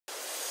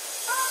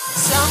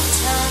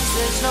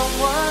there's no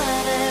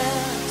one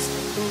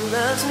else who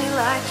loves me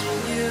like you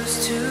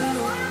used to.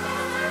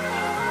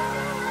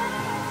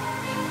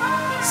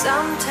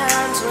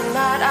 Sometimes we're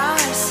not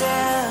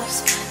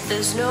ourselves,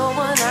 there's no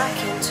one I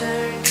can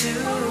turn to.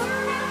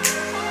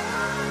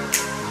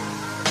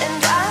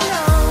 And I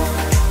know.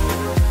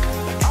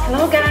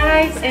 Hello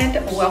guys,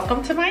 and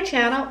welcome to my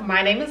channel.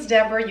 My name is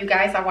Deborah. You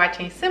guys are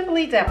watching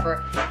Simply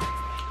Deborah.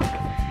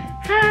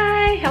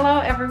 Hi, hello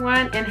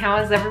everyone, and how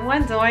is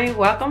everyone doing?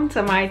 Welcome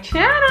to my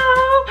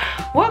channel.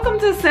 Welcome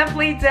to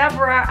Simply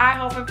Deborah. I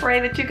hope and pray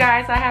that you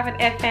guys are having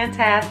a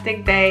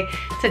fantastic day.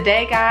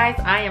 Today, guys,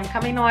 I am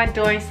coming on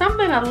doing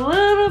something a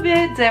little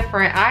bit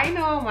different. I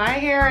know my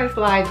hair is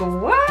like,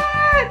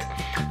 what?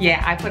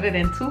 Yeah, I put it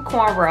in 2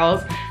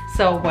 cornrows.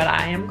 So what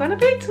I am going to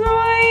be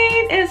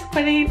doing is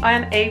putting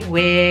on a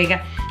wig.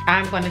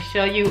 I'm going to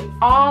show you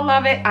all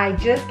of it. I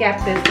just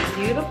got this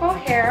beautiful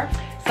hair.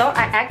 So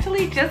I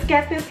actually just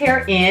got this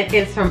hair in.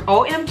 It's from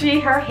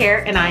OMG Her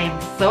Hair, and I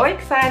am so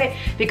excited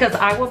because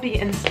I will be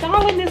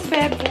installing this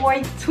bad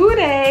boy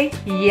today.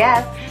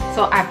 Yes,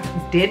 so I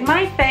did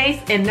my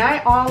face, and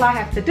now all I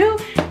have to do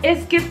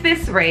is get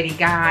this ready,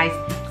 guys.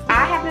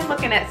 I have been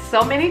looking at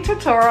so many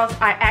tutorials.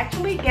 I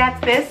actually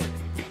got this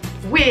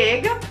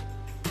wig,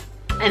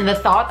 and the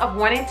thought of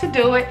wanting to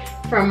do it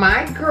for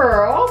my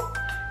girl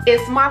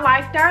is my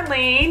life,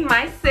 Darlene,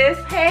 my sis.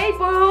 Hey,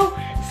 boo.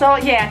 So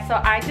yeah,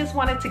 so I just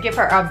wanted to give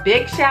her a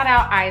big shout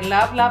out. I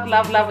love, love,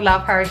 love, love,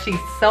 love her. She's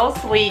so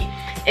sweet.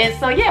 And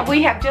so yeah,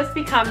 we have just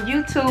become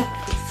YouTube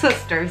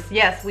sisters.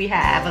 Yes, we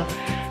have.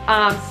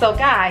 So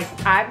guys,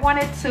 I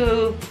wanted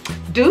to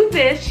do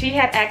this. She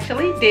had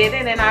actually did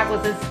it, and I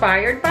was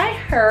inspired by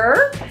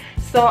her.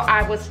 So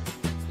I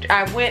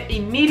went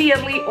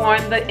immediately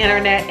on the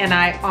internet, and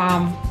I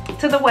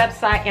to the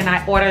website, and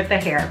I ordered the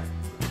hair.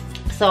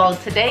 So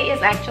today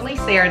is actually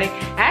Saturday.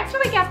 I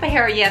actually got the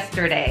hair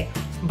yesterday.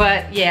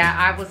 But yeah,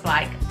 I was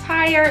like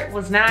tired,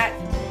 was not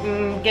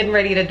getting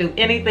ready to do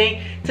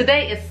anything.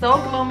 Today is so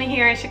gloomy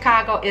here in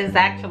Chicago. It's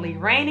actually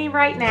raining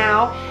right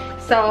now.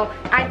 So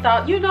I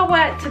thought, you know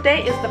what?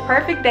 Today is the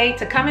perfect day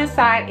to come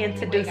inside and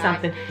to do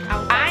something.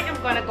 I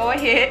am gonna go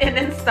ahead and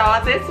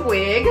install this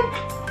wig.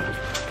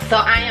 So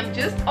I am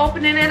just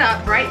opening it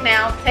up right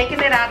now, taking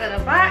it out of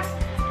the box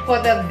for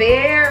the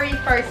very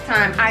first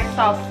time. I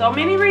saw so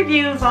many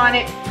reviews on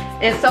it,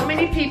 and so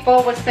many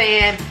people were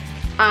saying,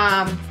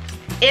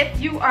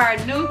 if you are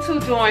new to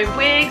doing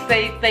wigs,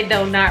 they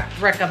do not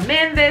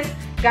recommend this.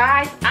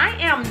 Guys, I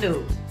am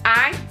new.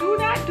 I do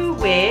not do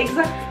wigs.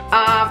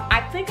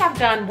 I think I've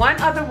done one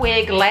other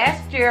wig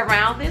last year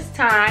around this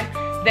time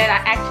that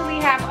I actually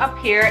have up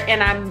here,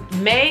 and I'm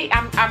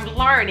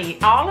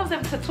learning. All of the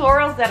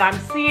tutorials that I'm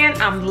seeing,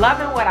 I'm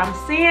loving what I'm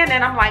seeing,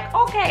 and I'm like,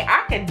 okay,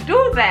 I can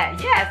do that,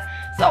 yes.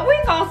 So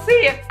we're gonna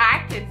see if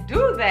I can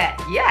do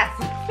that, yes.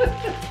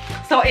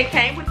 So it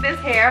came with this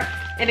hair,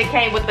 and it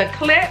came with the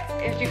clip,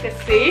 as you can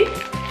see.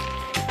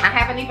 I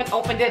haven't even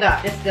opened it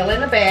up. It's still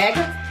in the bag.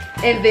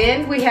 And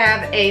then we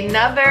have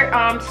another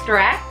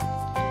strap.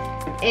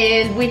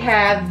 And we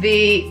have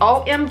the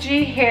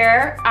OMG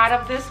Hair Out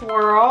of This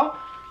World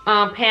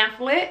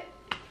pamphlet.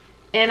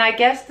 And I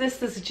guess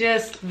this is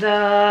just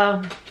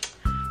the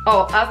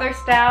other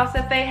styles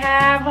that they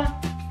have.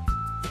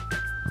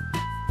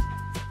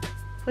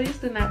 Please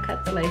do not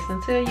cut the lace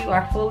until you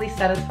are fully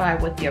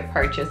satisfied with your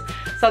purchase.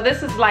 So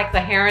this is like the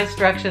hair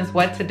instructions,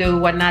 what to do,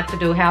 what not to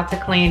do, how to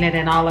clean it,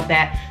 and all of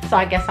that. So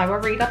I guess I will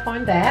read up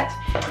on that.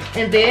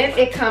 And then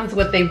it comes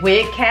with a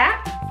wig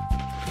cap.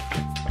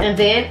 And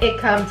then it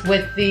comes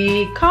with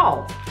the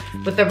comb,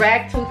 with the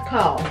rag tooth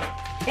comb.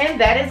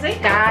 And that is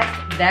it, guys.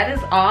 That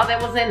is all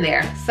that was in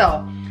there.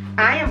 So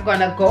I am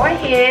gonna go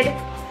ahead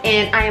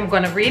and I am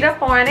gonna read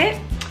up on it.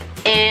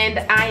 And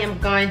I am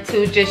going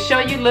to just show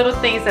you little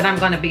things that I'm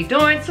going to be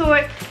doing to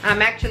it.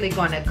 I'm actually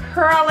going to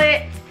curl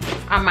it.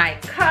 I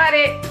might cut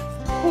it.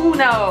 Who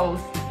knows?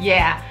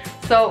 Yeah.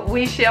 So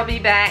we shall be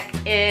back,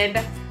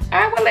 and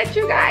I will let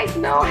you guys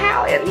know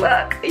how it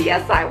looks.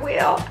 Yes, I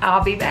will.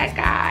 I'll be back,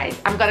 guys.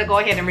 I'm going to go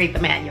ahead and read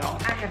the manual.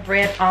 I have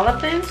read all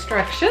of the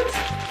instructions.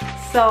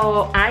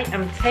 So I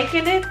am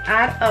taking it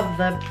out of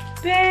the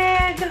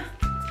bag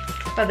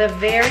for the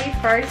very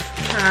first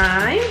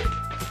time.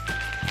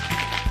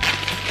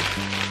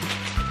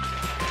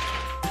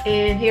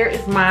 And here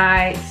is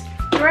my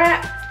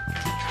strap,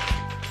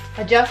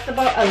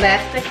 adjustable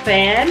elastic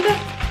band,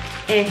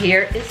 and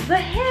here is the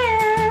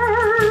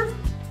hair.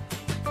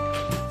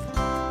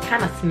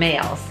 Kind of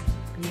smells,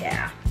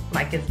 yeah,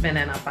 like it's been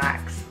in a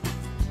box.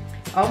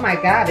 Oh my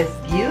God, it's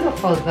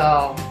beautiful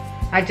though.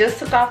 I just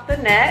took off the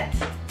net.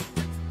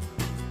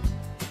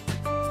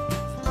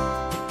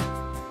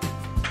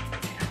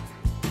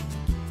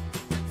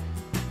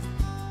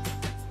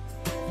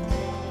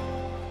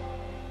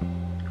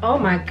 Oh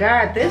my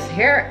God, this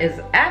hair is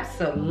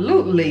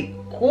absolutely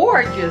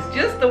gorgeous,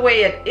 just the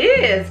way it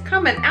is,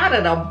 coming out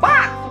of the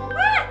box.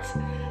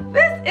 What?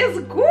 This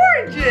is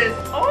gorgeous.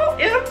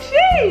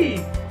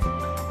 OMG.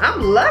 I'm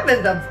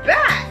loving the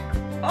back.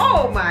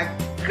 Oh my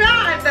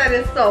God, that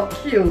is so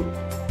cute.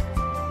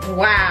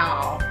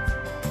 Wow.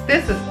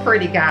 This is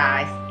pretty,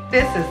 guys.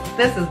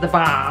 This is the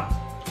bomb.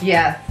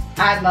 Yes,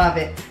 I love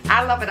it.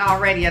 I love it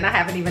already, and I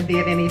haven't even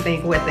did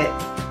anything with it.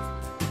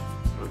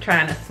 I'm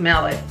trying to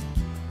smell it.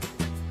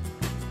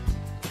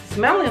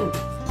 Smelling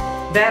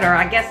better.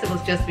 I guess it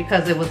was just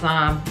because it was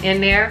in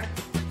there.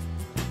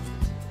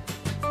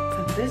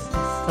 But this is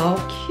so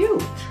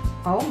cute.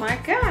 Oh my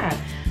God.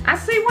 I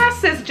see why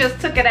sis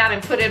just took it out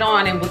and put it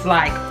on and was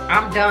like,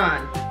 I'm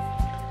done.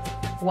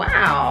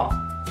 Wow.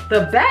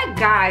 The back,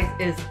 guys,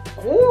 is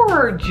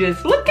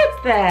gorgeous. Look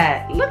at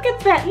that. Look at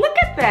that. Look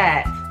at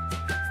that.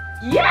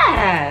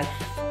 Yes.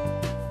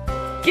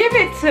 Give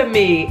it to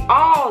me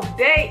all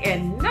day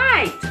and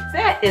night.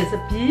 That is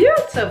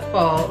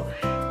beautiful.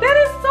 That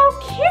is so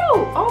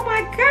cute. Oh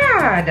my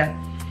God.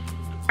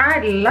 I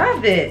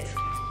love it.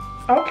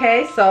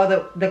 Okay,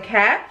 so the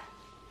cap,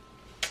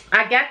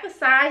 I got the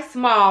size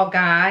small,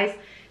 guys,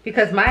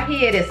 because my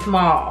head is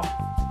small.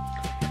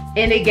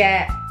 And it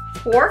got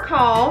 4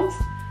 combs,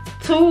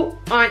 2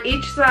 on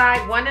each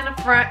side, 1 in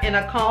the front and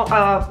a comb,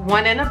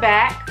 1 in the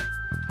back,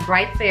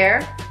 right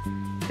there.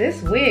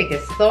 This wig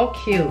is so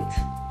cute.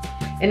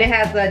 And it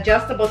has the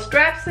adjustable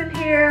straps in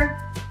here.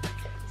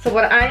 So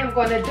what I am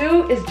going to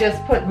do is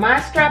just put my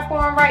strap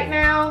on right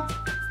now,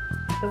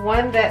 the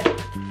one that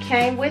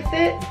came with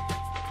it.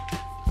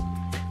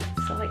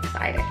 So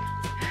excited.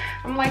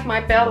 I'm like my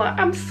Bella,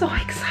 I'm so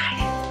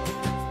excited.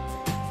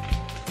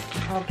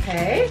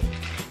 Okay,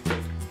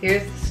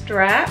 here's the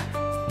strap.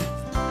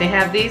 They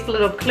have these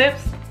little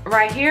clips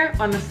right here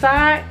on the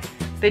side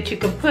that you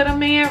can put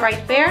them in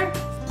right there.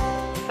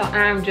 So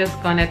I'm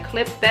just gonna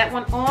clip that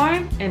one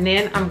on, and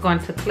then I'm going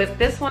to clip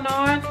this one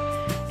on,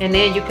 and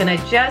then you can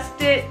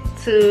adjust it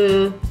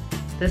to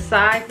the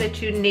size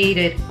that you need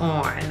it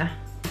on.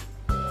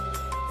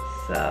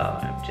 So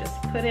I'm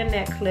just putting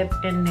that clip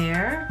in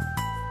there.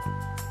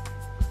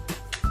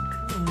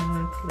 Come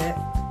on, clip.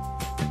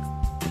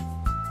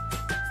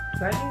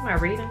 Do I need my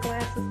reading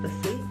glasses to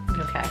see?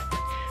 Okay,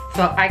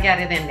 so I got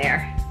it in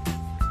there.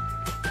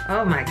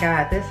 Oh my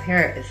God, this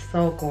hair is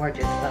so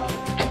gorgeous though.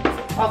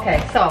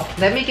 Okay, so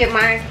let me get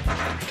my,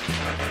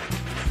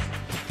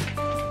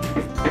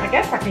 I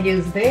guess I can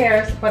use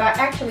theirs, but I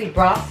actually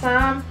brought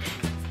some.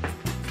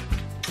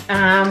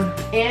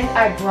 And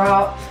I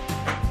brought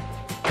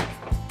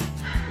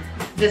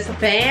this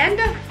band.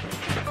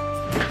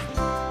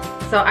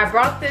 So I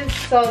brought this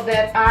so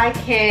that I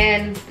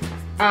can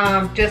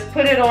just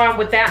put it on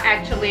without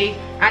actually,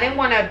 I didn't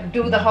want to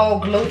do the whole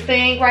glue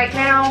thing right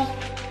now.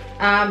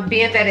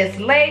 Being that it's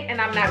late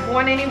and I'm not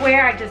going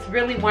anywhere, I just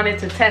really wanted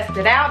to test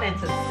it out and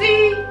to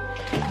see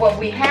what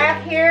we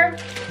have here.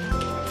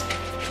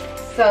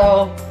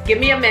 So give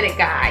me a minute,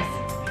 guys.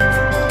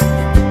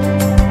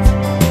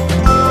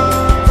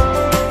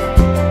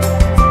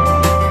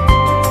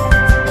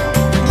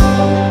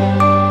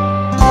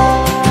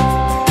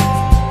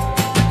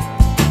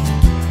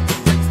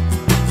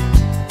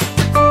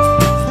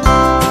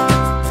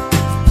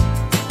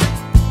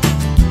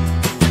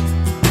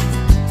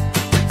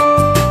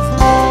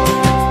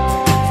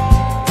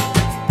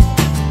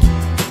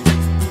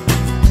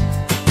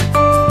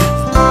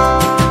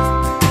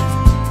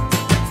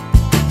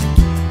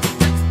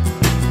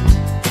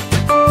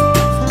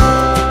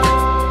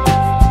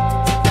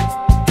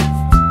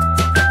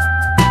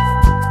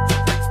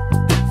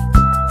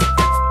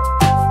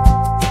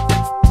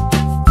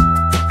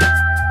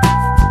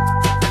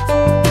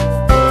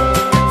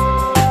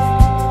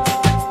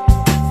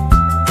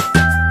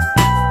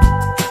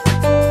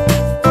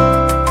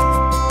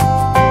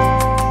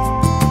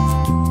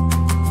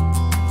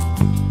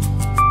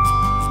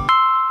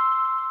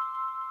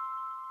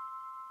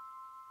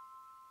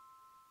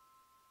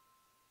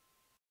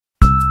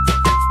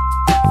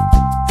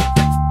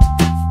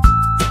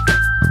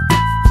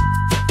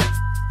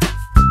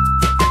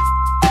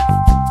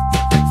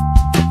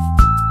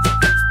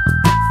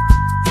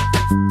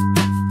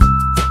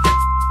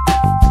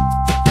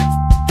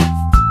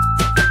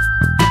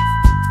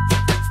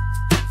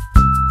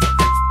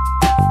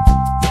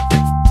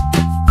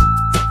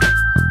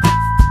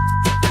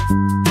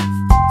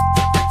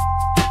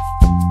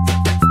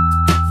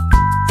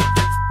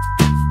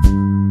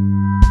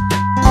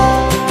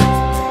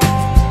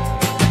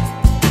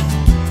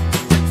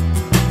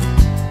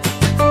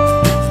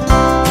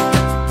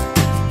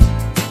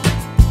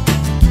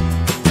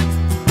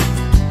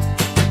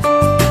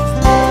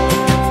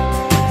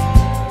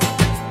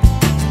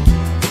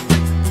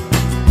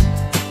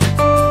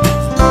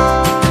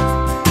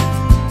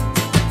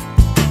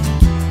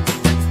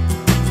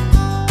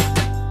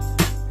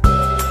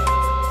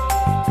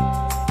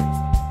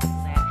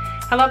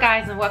 Hello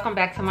guys, and welcome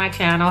back to my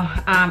channel.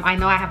 I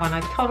know I have on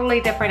a totally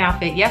different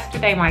outfit.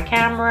 Yesterday my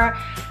camera,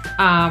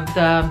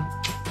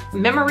 the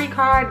memory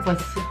card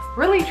was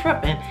really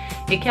tripping.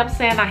 It kept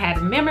saying I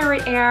had memory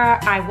error.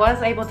 I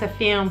was able to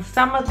film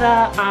some of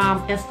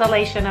the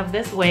installation of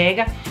this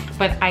wig,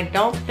 but I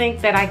don't think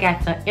that I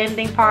got the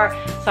ending part.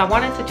 So I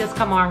wanted to just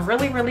come on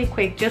really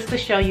quick just to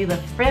show you the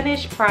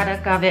finished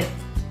product of it.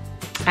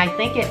 I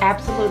think it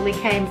absolutely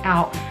came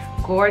out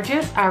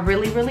gorgeous. I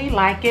really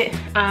like it.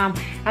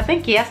 I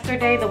think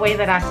yesterday the way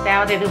that I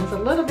styled it, it was a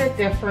little bit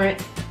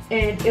different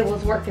and it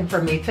was working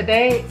for me.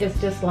 Today it's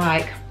just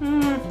like,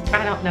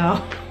 I don't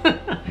know.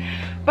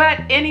 But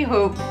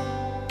anywho,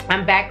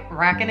 I'm back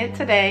rocking it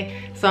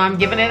today, so I'm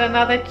giving it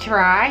another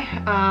try.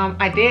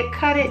 I did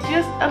cut it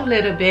just a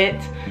little bit.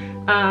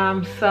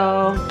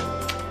 So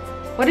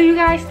what do you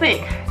guys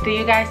think? Do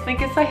you guys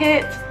think it's a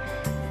hit?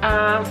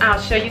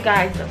 I'll show you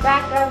guys the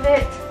back of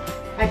it.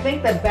 I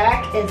think the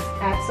back is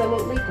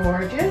absolutely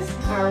gorgeous.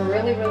 I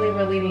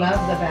really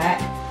love the back.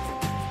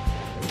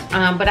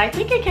 But I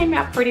think it came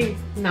out pretty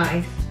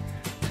nice.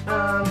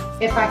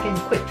 If I can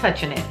quit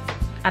touching it.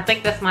 I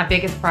think that's my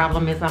biggest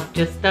problem, is I'm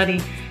just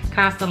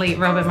constantly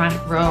rolling my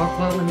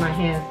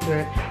hands through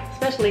it,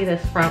 especially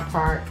this front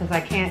part, because I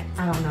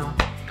don't know.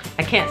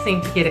 I can't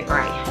seem to get it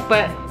right.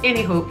 But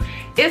anywho,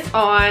 it's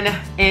on,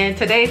 and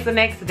today's the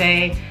next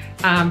day,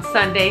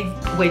 Sunday,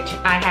 which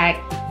I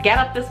had got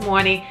up this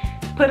morning,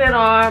 put it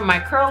on. My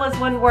curlers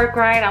wouldn't work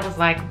right. I was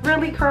like,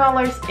 really,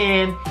 curlers?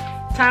 And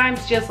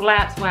times just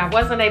lapsed where I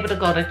wasn't able to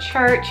go to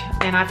church,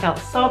 and I felt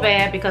so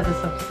bad because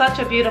it's such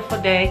a beautiful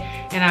day,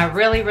 and I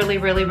really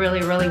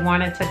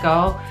wanted to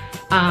go,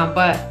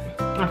 but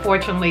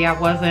unfortunately I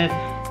wasn't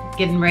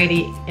getting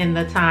ready in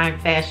the time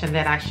fashion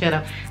that I should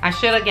have. I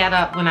should have got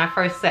up when I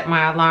first set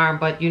my alarm,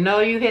 but you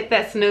know, you hit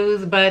that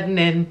snooze button,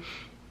 and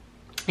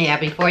yeah,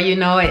 before you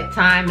know it,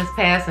 time has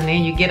passed, and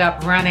then you get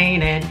up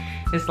running, and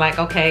it's like,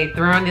 okay,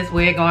 throwing this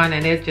wig on,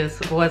 and it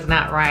just was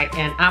not right.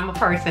 And I'm a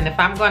person, if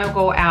I'm gonna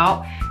go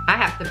out, I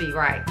have to be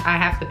right. I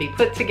have to be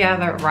put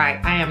together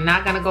right. I am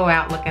not gonna go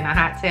out looking a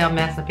hot tail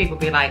mess and people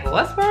be like, well,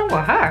 what's wrong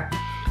with her?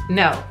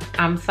 No,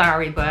 I'm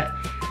sorry, but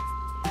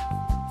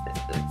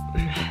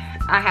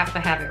I have to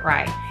have it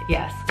right,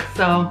 yes.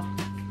 So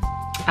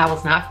I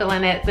was not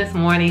feeling it this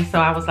morning, so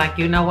I was like,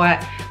 you know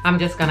what? I'm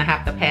just gonna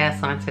have to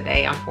pass on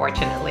today,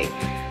 unfortunately.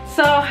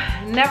 So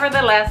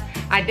nevertheless,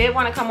 I did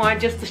want to come on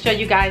just to show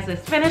you guys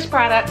this finished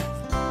product.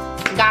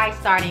 Guys,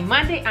 starting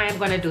Monday, I am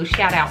going to do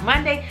shout out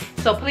Monday.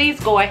 So please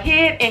go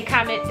ahead and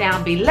comment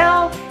down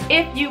below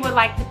if you would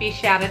like to be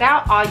shouted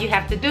out. All you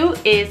have to do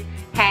is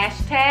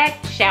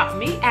hashtag shout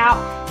me out.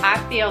 I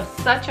feel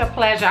such a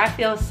pleasure. I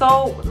feel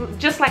so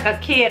just like a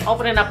kid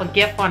opening up a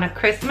gift on a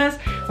Christmas.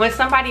 When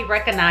somebody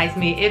recognizes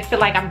me, it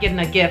feels like I'm getting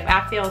a gift.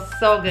 I feel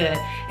so good.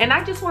 And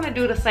I just want to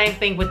do the same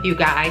thing with you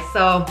guys.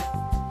 So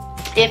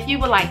if you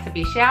would like to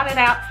be shouted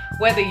out,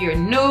 whether you're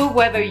new,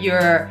 whether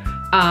you're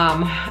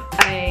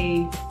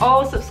a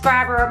old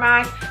subscriber of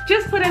mine,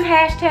 just put in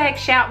hashtag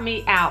shout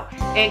me out.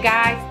 And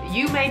guys,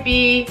 you may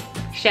be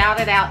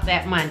shouted out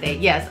that Monday.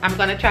 Yes, I'm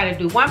gonna try to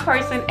do one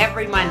person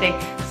every Monday.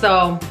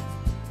 So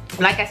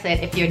like I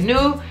said, if you're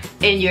new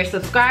and you're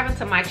subscribing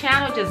to my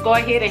channel, just go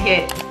ahead and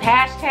hit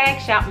hashtag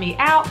shout me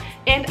out,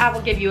 and I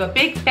will give you a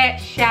big fat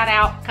shout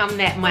out come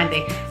that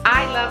Monday.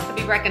 I love to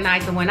be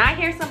recognized, and when I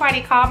hear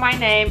somebody call my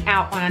name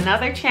out on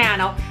another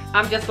channel,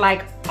 I'm just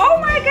like, oh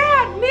my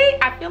God, me?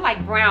 I feel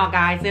like Brown,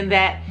 guys, in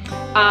that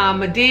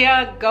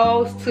Medea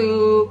goes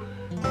to,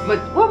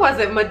 what was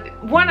it?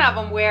 One of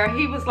them where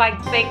he was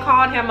like, they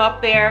called him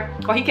up there,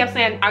 or he kept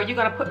saying, are you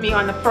gonna put me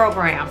on the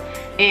program?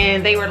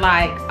 And they were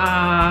like,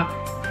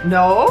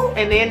 no.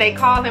 And then they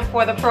called him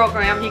for the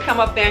program. He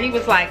come up there and he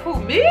was like,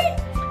 who, me?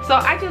 So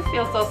I just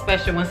feel so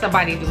special when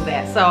somebody do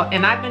that. So,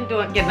 and I've been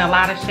getting a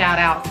lot of shout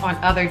outs on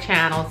other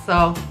channels.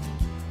 So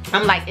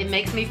I'm like, it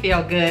makes me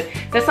feel good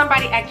that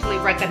somebody actually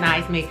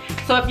recognized me.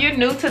 So if you're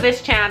new to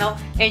this channel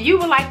and you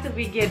would like to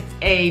get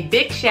a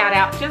big shout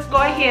out, just go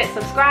ahead,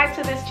 subscribe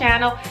to this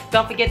channel.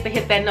 Don't forget to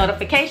hit that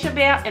notification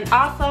bell, and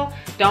also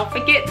don't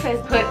forget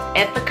to put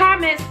at the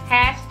comments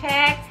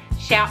hashtag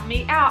shout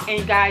me out,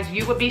 and guys,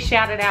 you will be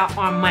shouted out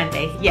on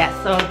Monday. Yes,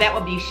 so that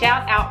will be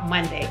shout out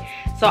Monday.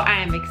 So I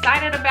am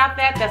excited about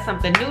that. That's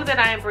something new that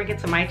I am bringing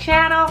to my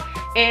channel,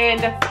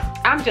 and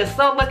I'm just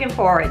so looking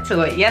forward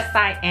to it. Yes,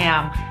 I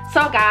am.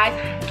 So guys,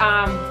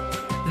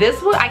 this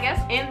will, I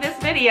guess, end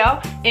this video,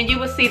 and you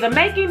will see the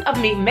making of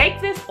me make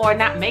this, or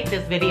not make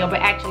this video, but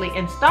actually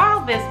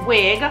install this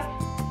wig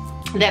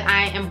that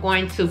I am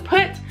going to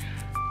put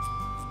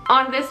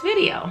on this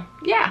video.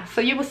 Yeah,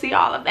 so you will see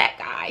all of that,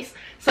 guys.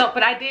 So,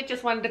 but I did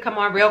just wanted to come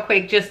on real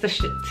quick just to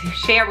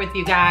share with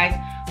you guys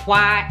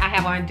why I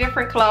have on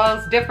different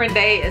clothes, different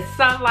day. It's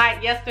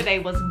sunlight. Yesterday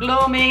was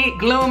gloomy,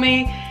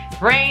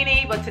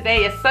 rainy, but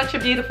today is such a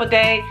beautiful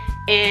day,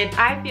 and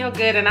I feel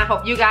good, and I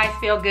hope you guys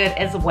feel good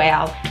as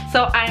well.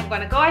 So I am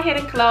going to go ahead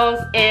and close,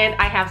 and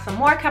I have some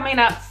more coming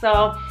up.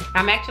 So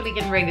I'm actually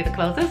getting ready to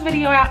close this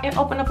video out and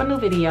open up a new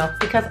video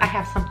because I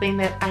have something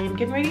that I am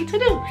getting ready to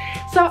do.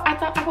 So I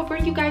thought I would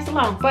bring you guys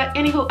along. But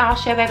anywho, I'll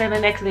share that in the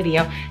next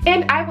video,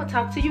 and I will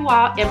talk to you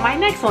all in my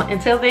next one.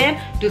 Until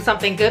then, do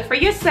something good for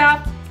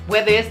yourself,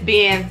 whether it's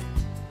being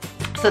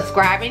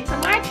subscribing to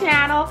my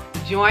channel,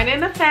 joining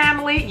the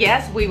family.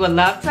 Yes, we would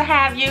love to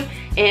have you.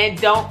 And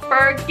don't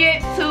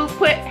forget to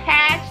put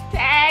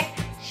hashtag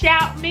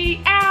shout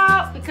me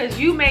out, because because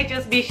you may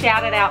just be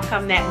shouted out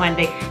come that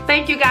Monday.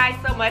 Thank you guys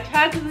so much.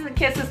 Hugs and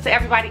kisses to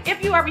everybody.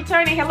 If you are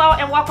returning, hello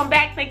and welcome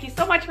back. Thank you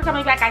so much for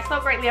coming back. I so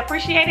greatly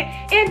appreciate it.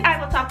 And I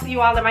will talk to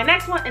you all in my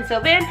next one.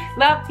 Until then,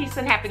 love, peace,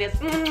 and happiness.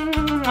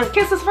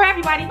 Kisses for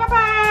everybody.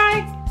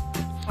 Bye-bye.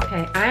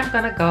 Okay, I'm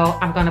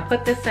gonna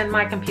put this in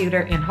my computer,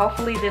 and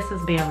hopefully this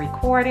is being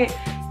recorded.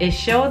 It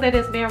showed that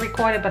it's being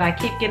recorded, but I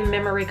keep getting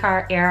memory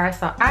card error,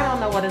 so I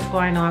don't know what is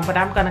going on, but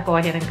I'm gonna go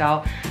ahead and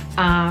go.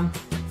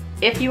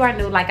 If you are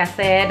new, like I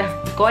said,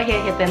 go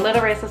ahead, hit that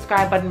little red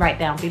subscribe button right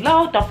down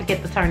below. Don't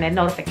forget to turn that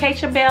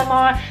notification bell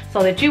on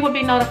so that you will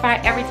be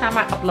notified every time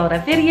I upload a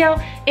video.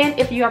 And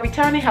if you are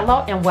returning,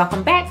 hello and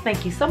welcome back.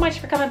 Thank you so much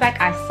for coming back.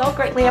 I so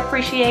greatly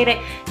appreciate it.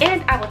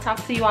 And I will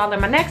talk to you all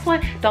in my next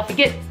one. Don't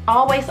forget,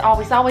 always,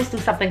 always, always do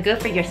something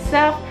good for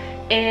yourself.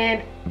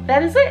 And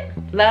that is it.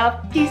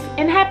 Love, peace,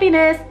 and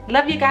happiness.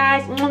 Love you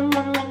guys.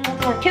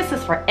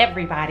 Kisses for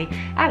everybody.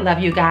 I love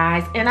you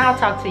guys. And I'll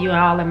talk to you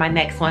all in my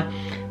next one.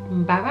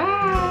 Bye bye.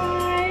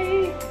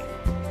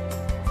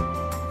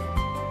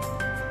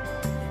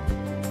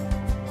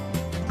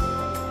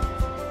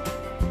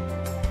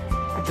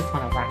 I just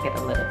want to rock it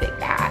a little bit,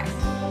 guys.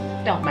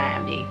 Don't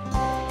mind me.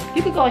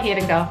 You can go ahead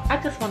and go. I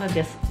just want to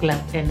just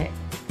glimpse in it.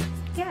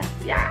 Yes,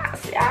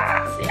 yes,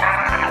 yes,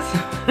 yes.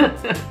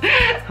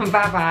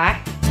 Bye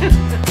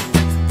bye.